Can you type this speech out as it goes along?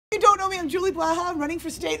me, I'm Julie Blaha. I'm running for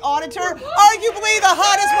state auditor. Arguably the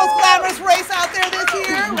hottest, most glamorous race out there this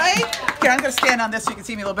year, right? Here, I'm going to stand on this so you can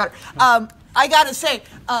see me a little better. I got to say,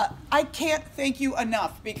 I can't thank you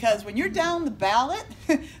enough, because when you're down the ballot,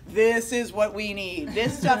 this is what we need.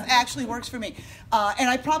 This stuff actually works for me. And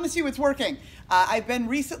I promise you it's working. I've been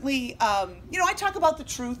recently, you know, I talk about the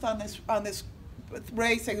truth on this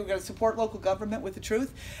race. We're going to support local government with the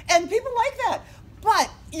truth. And people like that.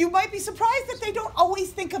 But you might be surprised that they don't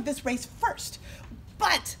always think of this race first.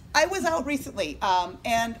 But I was out recently,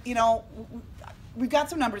 and, you know, we've got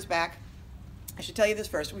some numbers back. I should tell you this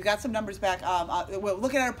first. We've got some numbers back. We're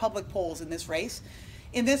looking at our public polls in this race.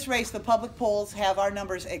 In this race, the public polls have our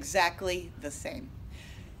numbers exactly the same.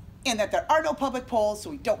 And that there are no public polls,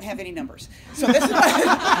 so we don't have any numbers. So this is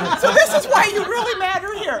why you really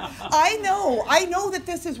matter here. I know that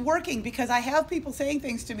this is working, because I have people saying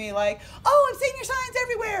things to me like, "Oh, I'm seeing your signs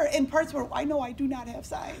everywhere," in parts where I know I do not have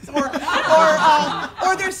signs, or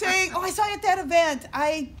they're saying, "Oh, I saw you at that event.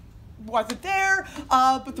 I wasn't there,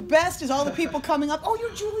 but the best is all the people coming up. Oh,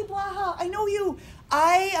 you're Julie Blaha. I know you.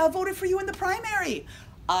 I voted for you in the primary.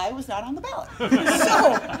 I was not on the ballot."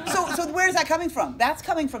 So where's that coming from? That's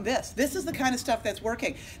coming from this. This is the kind of stuff that's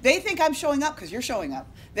working. They think I'm showing up because you're showing up.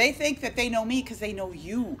 They think that they know me because they know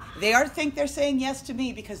you. They think they're saying yes to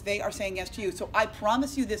me because they are saying yes to you. So I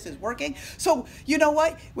promise you this is working. So you know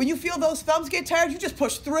what? When you feel those thumbs get tired, you just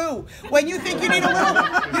push through. When you think you need a little,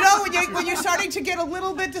 you know, when you're starting to get a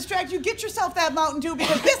little bit distracted, you get yourself that Mountain Dew,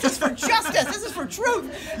 because this is for justice. This is for truth.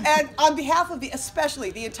 And on behalf of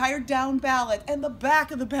especially the entire down ballot and the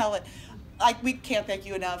back of the ballot, we can't thank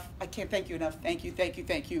you enough. I can't thank you enough. Thank you, thank you,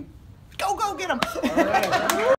 thank you. Go get them.